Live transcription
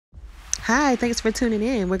Hi, thanks for tuning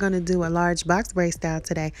in. We're going to do a large box braid style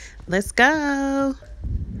today. Let's go.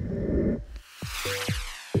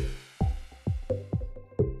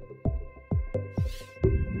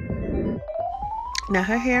 Now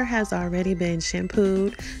her hair has already been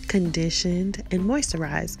shampooed, conditioned, and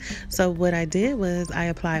moisturized. So what I did was I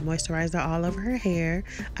applied moisturizer all over her hair.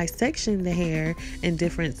 I sectioned the hair in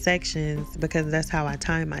different sections because that's how I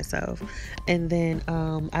time myself. And then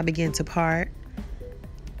I began to part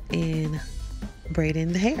and braid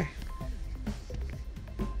in the hair.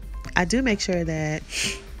 I do make sure that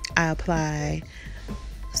I apply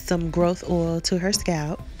some growth oil to her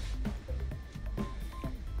scalp.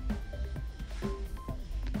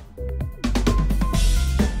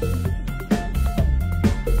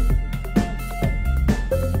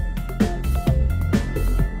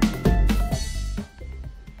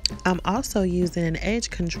 I'm also using an edge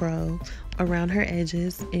control around her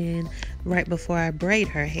edges and right before I braid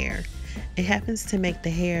her hair. It happens to make the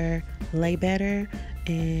hair lay better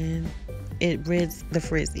and it rids the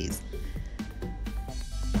frizzies.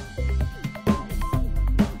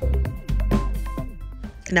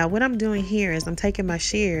 Now what I'm doing here is I'm taking my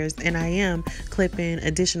shears and I am clipping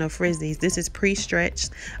additional frizzies. This is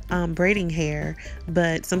pre-stretched braiding hair,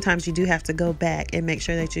 but sometimes you do have to go back and make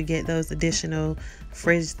sure that you get those additional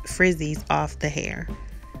frizzies off the hair.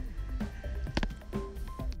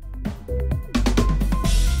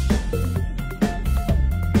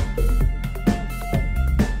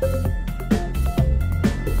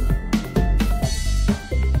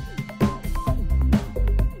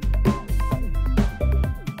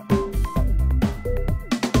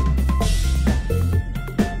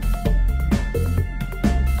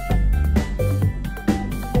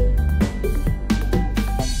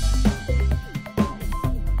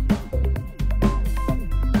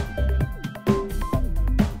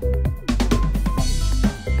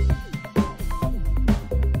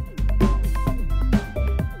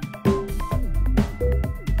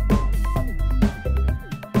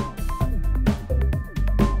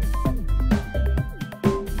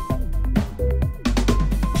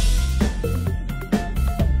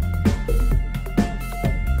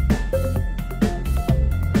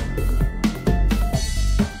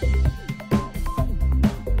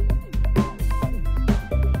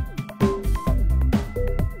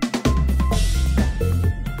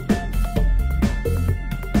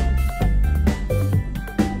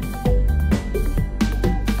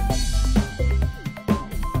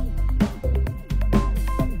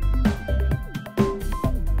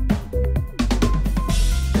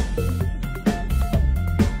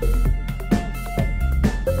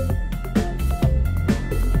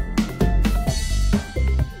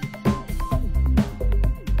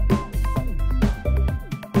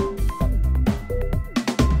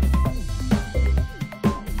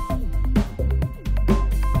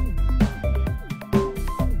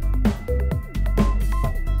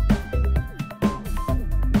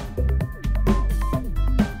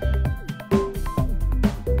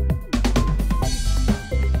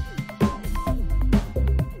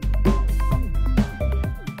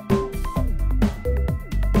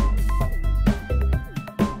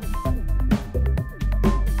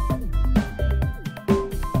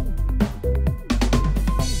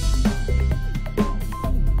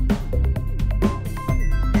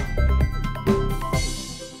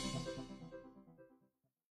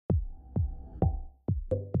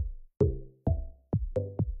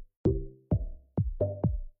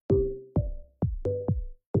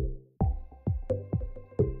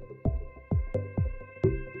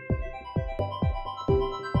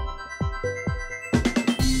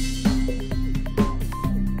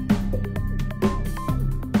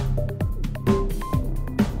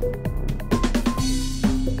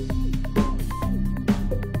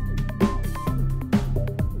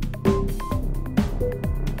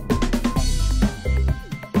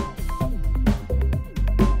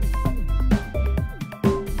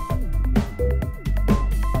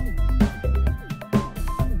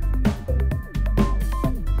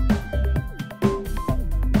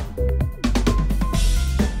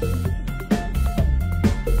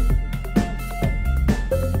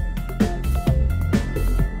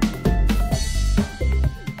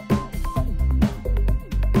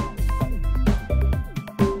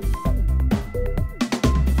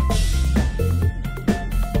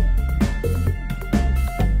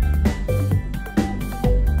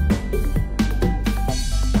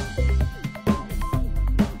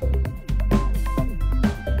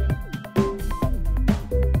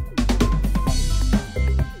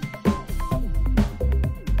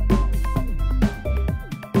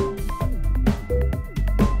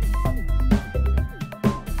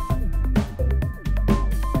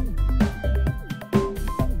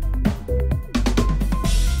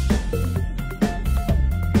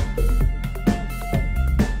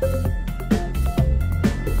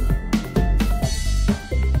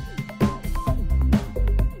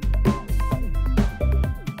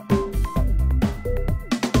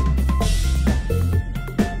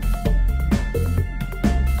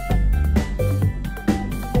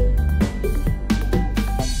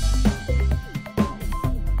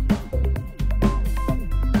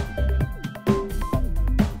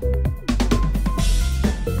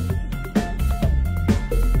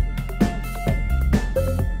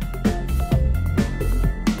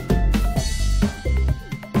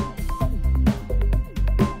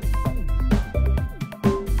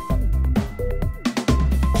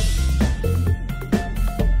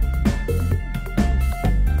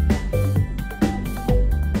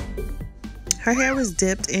 Her hair was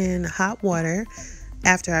dipped in hot water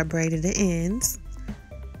after I braided the ends,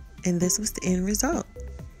 and this was the end result.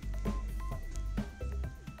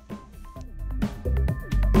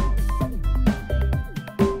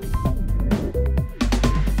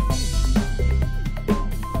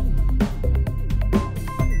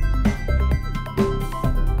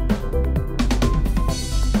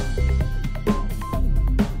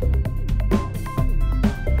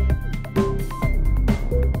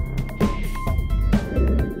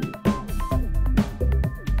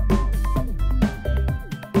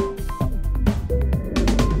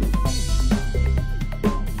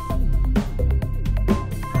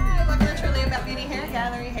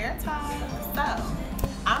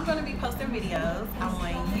 I'm going to be posting videos. I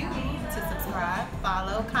want you to subscribe,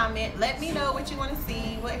 follow, comment. Let me know what you want to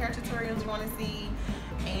see, what hair tutorials you want to see,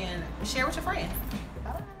 and share with your friends.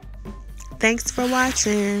 Bye. Thanks for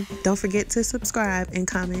watching. Don't forget to subscribe and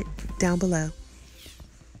comment down below.